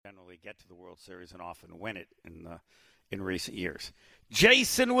get to the World Series and often win it in recent years.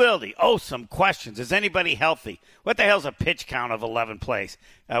 Jason Wilde. Oh, some questions. Is anybody healthy? What the hell's a pitch count of 11 plays?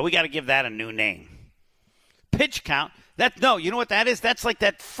 We got to give that a new name. Pitch count? You know what that is? That's like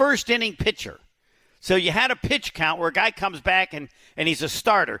that first inning pitcher. So you had a pitch count where a guy comes back and he's a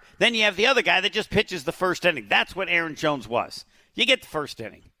starter. Then you have the other guy that just pitches the first inning. That's what Aaron Jones was. You get the first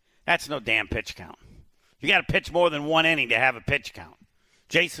inning. That's no damn pitch count. You got to pitch more than one inning to have a pitch count.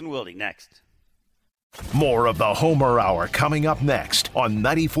 Jason Wilde next. More of the Homer Hour coming up next on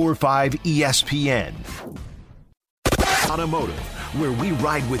 94.5 ESPN. Automotive, where we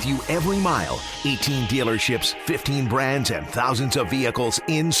ride with you every mile. 18 dealerships, 15 brands, and thousands of vehicles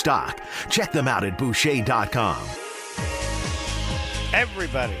in stock. Check them out at Boucher.com.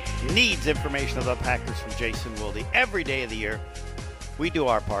 Everybody needs information about Packers from Jason Wilde every day of the year. We do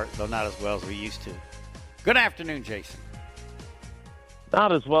our part, though not as well as we used to. Good afternoon, Jason.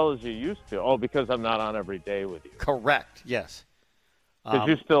 Not as well as you used to. Oh, because I'm not on every day with you. Correct, yes. Because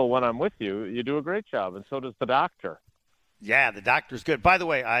you still, when I'm with you, you do a great job, and so does the doctor. Yeah, the doctor's good. By the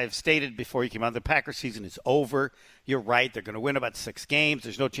way, I've stated before you came on, the Packers season is over. You're right. They're going to win about 6 games.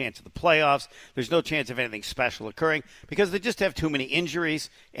 There's no chance of the playoffs. There's no chance of anything special occurring because they just have too many injuries,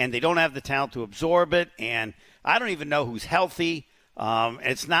 and they don't have the talent to absorb it, and I don't even know who's healthy.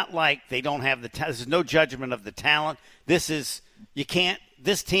 It's not like they don't have the talent. There's no judgment of the talent. This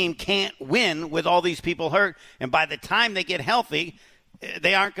team can't win with all these people hurt, and by the time they get healthy,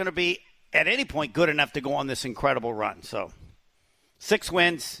 they aren't going to be at any point good enough to go on this incredible run. So 6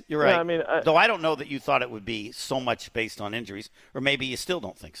 wins, you're right. Yeah, though I don't know that you thought it would be so much based on injuries, or maybe you still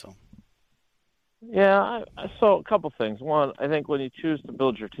don't think so. Yeah, so a couple things. One, I think when you choose to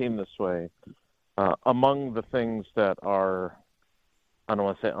build your team this way, among the things that are, I don't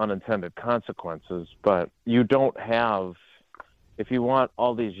want to say unintended consequences, but you don't have, if you want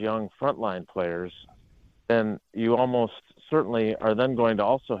all these young frontline players, then you almost certainly are then going to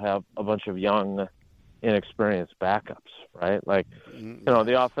also have a bunch of young, inexperienced backups, right? Like,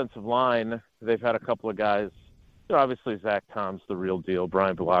 the offensive line, they've had a couple of guys. Obviously, Zach Tom's the real deal.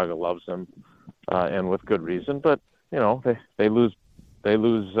 Brian Bulaga loves him, and with good reason. But, they lose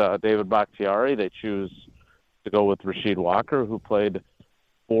David Bakhtiari. They choose to go with Rasheed Walker, who played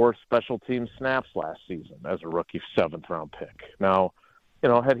 4 special team snaps last season as a rookie 7th-round pick. Now,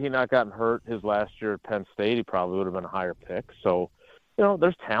 had he not gotten hurt his last year at Penn State, he probably would have been a higher pick. So,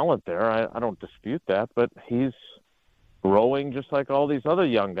 there's talent there. I don't dispute that, but he's growing just like all these other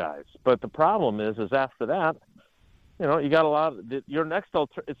young guys. But the problem is after that, you got a lot of your next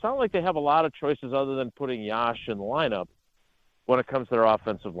it's not like they have a lot of choices other than putting Yash in the lineup when it comes to their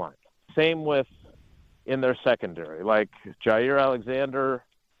offensive line. Same with in their secondary. Like Jair Alexander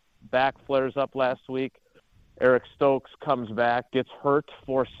back flares up last week. Eric Stokes comes back, gets hurt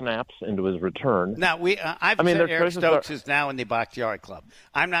 4 snaps into his return. Now, I've said Eric Stokes is now in the Bakhtiari club.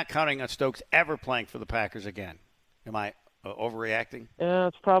 I'm not counting on Stokes ever playing for the Packers again. Am I overreacting? Yeah,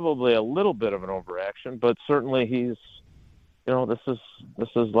 it's probably a little bit of an overreaction, but certainly he's, this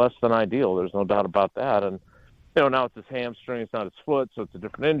is less than ideal. There's no doubt about that. And, now it's his hamstring, it's not his foot, so it's a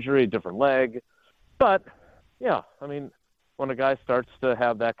different injury, different leg. But, yeah, when a guy starts to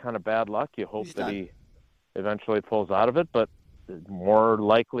have that kind of bad luck, you hope that he eventually pulls out of it, but more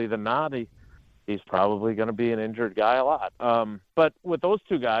likely than not, he's probably going to be an injured guy a lot. But with those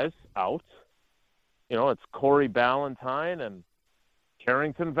 2 guys out, it's Corey Ballantyne and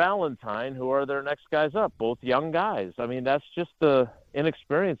Carrington Valentine who are their next guys up, both young guys. That's just the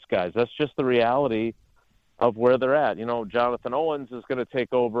inexperienced guys. That's just the reality of where they're at. Jonathan Owens is going to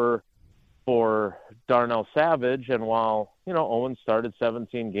take over for Darnell Savage, and while, Owens started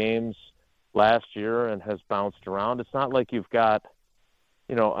 17 games last year and has bounced around, it's not like you've got,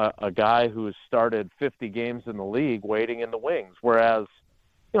 a guy who's started 50 games in the league waiting in the wings. Whereas,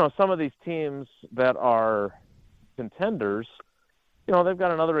 some of these teams that are contenders, they've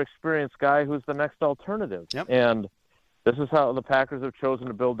got another experienced guy who's the next alternative. Yep. And this is how the Packers have chosen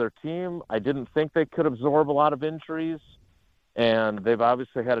to build their team. I didn't think they could absorb a lot of injuries, and they've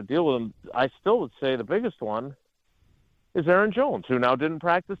obviously had to deal with them. I still would say the biggest one is Aaron Jones, who now didn't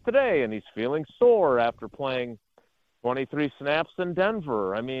practice today, and he's feeling sore after playing 23 snaps in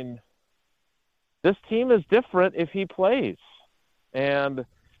Denver. This team is different if he plays. And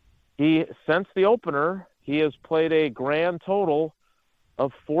since the opener, he has played a grand total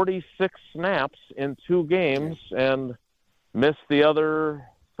of 46 snaps in 2 games and missed the other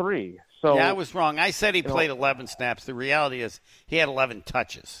 3. So yeah, I was wrong. I said he played 11 snaps. The reality is he had 11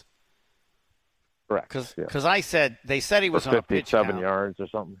 touches. Correct. Because I said they said he was on a pitch count. 57 yards or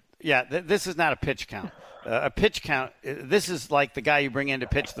something. Yeah, this is not a pitch count. A pitch count. This is like the guy you bring in to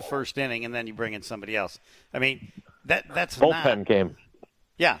pitch the first inning, and then you bring in somebody else. I mean, that's bullpen game.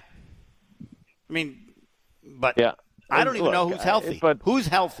 Yeah. I mean, but yeah. I don't even know who's healthy. But who's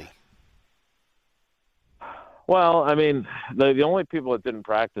healthy? Well, I mean, the only people that didn't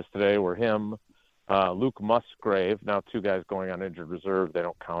practice today were him, Luke Musgrave. Now, two guys going on injured reserve. They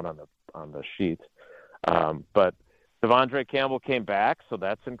don't count on the sheet. But Devondre Campbell came back, so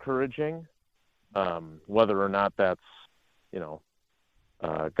that's encouraging. Whether or not that's,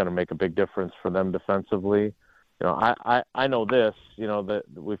 going to make a big difference for them defensively. I know this, that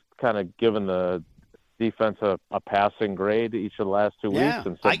we've kind of given the defense a passing grade each of the last 2 weeks. Yeah,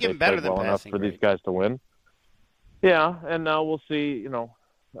 and I give them better than well enough for grade. These guys to win. Yeah, and now we'll see,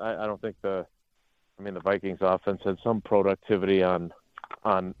 I don't think the Vikings offense had some productivity on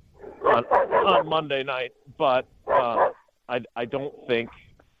Monday night, but I don't think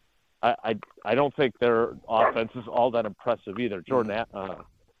their offense is all that impressive either. Jordan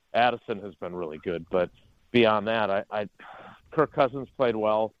Addison has been really good, but beyond that, Kirk Cousins played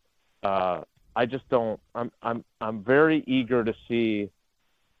well. I just don't. I'm very eager to see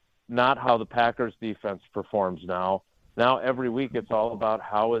not how the Packers defense performs now. Now every week it's all about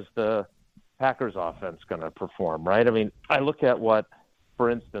how is the Packers offense going to perform, right? I mean, I look at what, for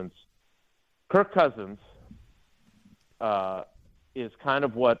instance, Kirk Cousins is kind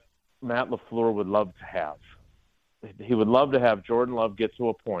of what Matt LaFleur would love to have. He would love to have Jordan Love get to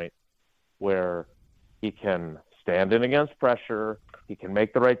a point where he can stand in against pressure, he can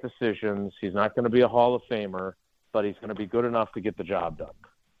make the right decisions, he's not going to be a Hall of Famer, but he's going to be good enough to get the job done.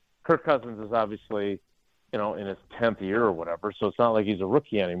 Kirk Cousins is obviously, in his 10th year or whatever, so it's not like he's a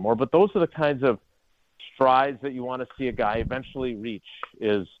rookie anymore, but those are the kinds of strides that you want to see a guy eventually reach,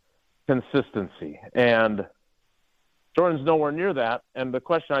 is consistency. And Jordan's nowhere near that. And the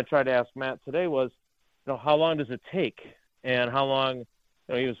question I tried to ask Matt today was, how long does it take? And how long,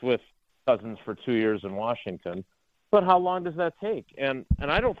 he was with Cousins for 2 years in Washington, but how long does that take? And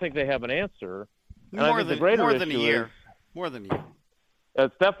I don't think they have an answer. More than a year. More than a year.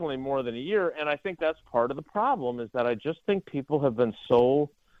 It's definitely more than a year, and I think that's part of the problem, is that I just think people have been so,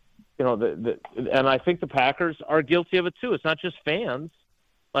 and I think the Packers are guilty of it too. It's not just fans.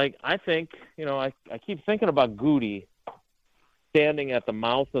 Like, I think, I keep thinking about Goody standing at the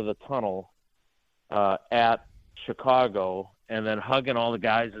mouth of the tunnel at Chicago and then hugging all the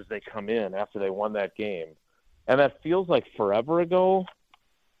guys as they come in after they won that game. And that feels like forever ago.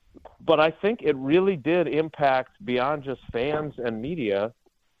 But I think it really did impact, beyond just fans and media,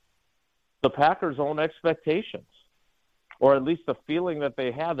 the Packers' own expectations, or at least the feeling that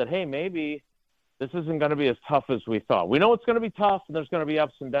they had that, hey, maybe this isn't going to be as tough as we thought. We know it's going to be tough and there's going to be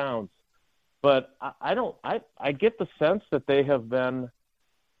ups and downs, but I get the sense that they have been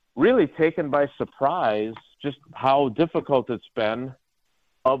really taken by surprise just how difficult it's been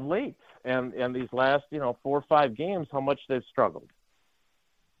of late, and these last 4 or 5 games, how much they've struggled.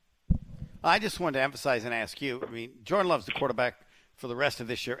 I just wanted to emphasize and ask you, Jordan Love's the quarterback for the rest of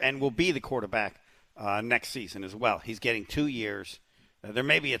this year and will be the quarterback next season as well. He's getting 2 years. There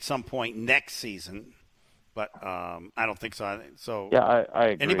may be at some point next season, but I don't think so. So yeah, I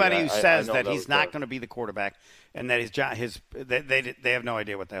agree. Anybody who says that he's not going to be the quarterback and that they have no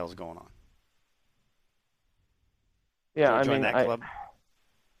idea what the hell's going on. Yeah, join that club.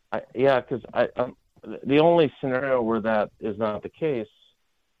 Because the only scenario where that is not the case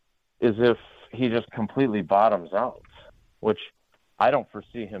is if he just completely bottoms out, which I don't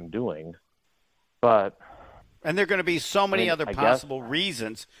foresee him doing. But and there are going to be so many other possible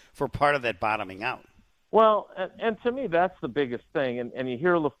reasons for part of that bottoming out. Well, and to me, that's the biggest thing. And you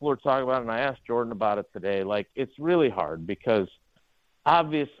hear LaFleur talk about it, and I asked Jordan about it today. Like, it's really hard because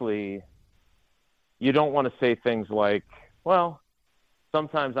obviously you don't want to say things like, well,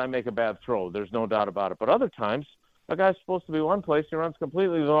 sometimes I make a bad throw. There's no doubt about it. But other times, a guy's supposed to be one place, he runs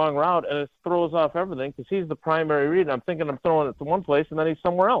completely the wrong route, and it throws off everything because he's the primary read. I'm thinking I'm throwing it to one place, and then he's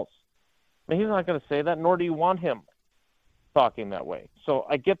somewhere else. I mean, he's not going to say that, nor do you want him talking that way. So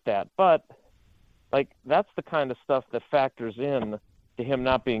I get that. But, that's the kind of stuff that factors in to him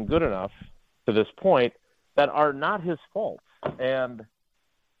not being good enough to this point that are not his fault. And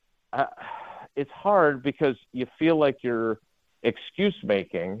it's hard because you feel like you're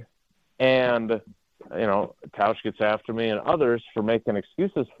excuse-making, and Tausch gets after me and others for making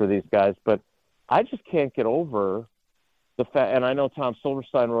excuses for these guys, but I just can't get over the fact, and I know Tom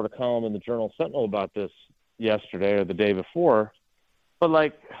Silverstein wrote a column in the Journal Sentinel about this yesterday or the day before,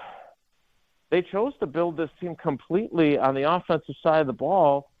 but they chose to build this team completely on the offensive side of the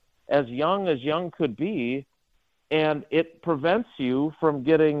ball, as young could be, and it prevents you from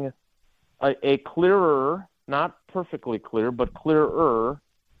getting a clearer, not perfectly clear, but clearer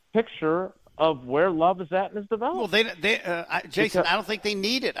picture of where Love is at in his development. Well, Jason, I don't think they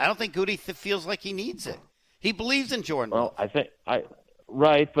need it. I don't think Goody feels like he needs it. He believes in Jordan Love.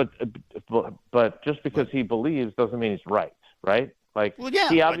 Right, but just because he believes doesn't mean he's right? Like, well,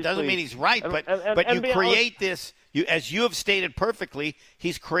 yeah, it doesn't mean he's right, but you create this. As you have stated perfectly,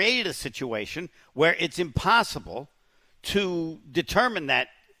 he's created a situation where it's impossible to determine that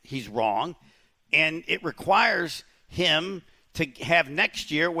he's wrong, and it requires him to have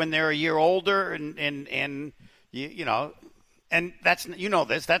next year when they're a year older, and you know, and that's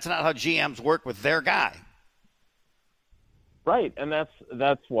that's not how GMs work with their guy. Right, and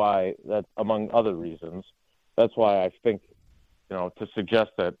that's why, that among other reasons, that's why I think, to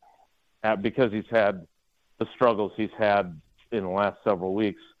suggest that because he's had the struggles he's had in the last several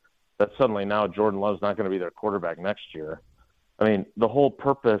weeks, that suddenly now Jordan Love's not going to be their quarterback next year. I mean, the whole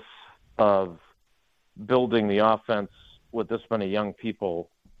purpose of building the offense with this many young people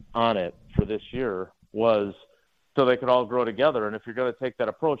on it for this year was so they could all grow together. And if you're going to take that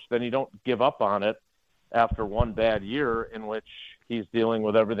approach, then you don't give up on it after one bad year in which he's dealing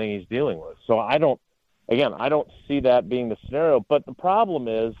with everything he's dealing with. So I don't see that being the scenario. But the problem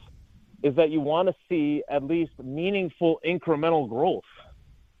is that you want to see at least meaningful incremental growth.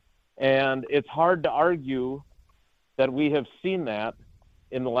 And it's hard to argue that we have seen that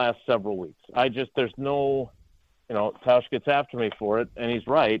in the last several weeks. There's no, Tausch gets after me for it, and he's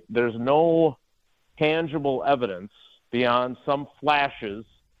right. There's no tangible evidence beyond some flashes.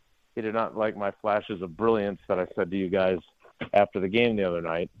 He did not like my flashes of brilliance that I said to you guys after the game the other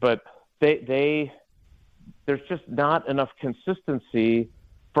night. But there's just not enough consistency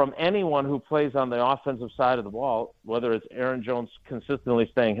from anyone who plays on the offensive side of the ball, whether it's Aaron Jones consistently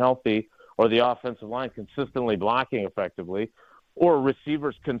staying healthy or the offensive line consistently blocking effectively or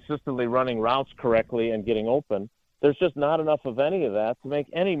receivers consistently running routes correctly and getting open. There's just not enough of any of that to make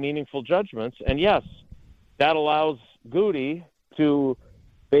any meaningful judgments. And, yes, that allows Goody to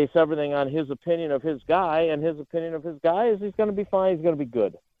base everything on his opinion of his guy, and his opinion of his guy is he's going to be fine, he's going to be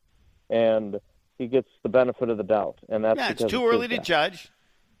good. And he gets the benefit of the doubt. And that's it's too early to judge.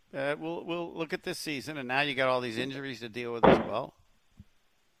 We'll look at this season, and now you got all these injuries to deal with as well.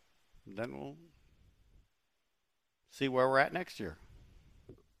 Then we'll see where we're at next year,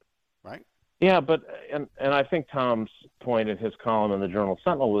 right? Yeah, but and I think Tom's point in his column in the Journal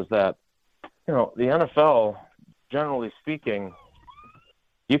Sentinel was that, the NFL, generally speaking,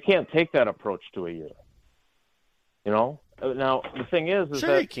 you can't take that approach to a year. Now the thing is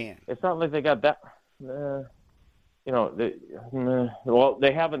sure that you can. It's not like they got that.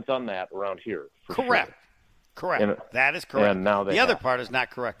 They haven't done that around here. Correct. Sure. Correct. That is correct. And now the other part is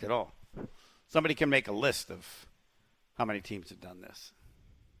not correct at all. Somebody can make a list of how many teams have done this.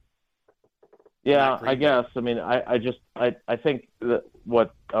 Yeah, I guess. I mean, I think that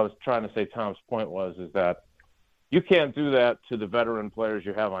what I was trying to say, Tom's point is that you can't do that to the veteran players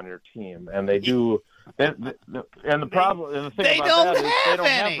you have on your team, and they do. And the problem, and the thing about that is they don't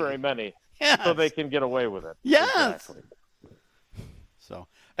have very many, so they can get away with it. Yes. Exactly. So,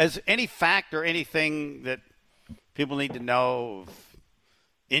 as any fact or anything that people need to know, of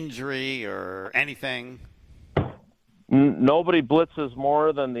injury or anything. Nobody blitzes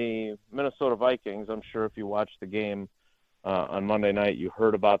more than the Minnesota Vikings. I'm sure if you watched the game on Monday night, you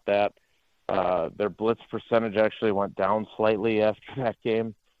heard about that. Their blitz percentage actually went down slightly after that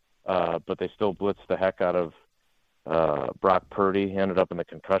game, but they still blitzed the heck out of Brock Purdy. He ended up in the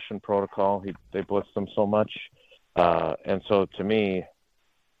concussion protocol. They blitzed him so much. And so to me,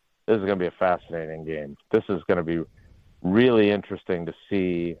 this is going to be a fascinating game. This is going to be really interesting to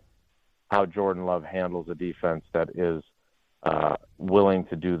see how Jordan Love handles a defense that is willing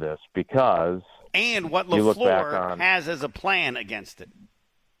to do this, because and what LaFleur has as a plan against it.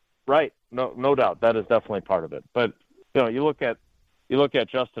 Right, no doubt, that is definitely part of it. But you look at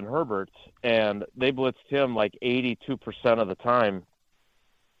Justin Herbert, and they blitzed him like 82% of the time.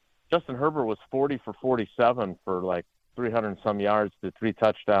 Justin Herbert was 40 for 47 for like 300 and some yards to 3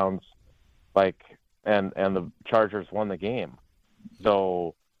 touchdowns, and the Chargers won the game.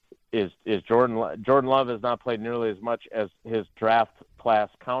 So is Jordan Love has not played nearly as much as his draft class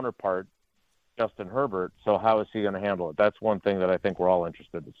counterpart, Justin Herbert. So how is he going to handle it? That's one thing that I think we're all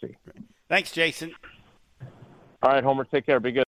interested to see. Thanks, Jason. All right, Homer, take care. Be good.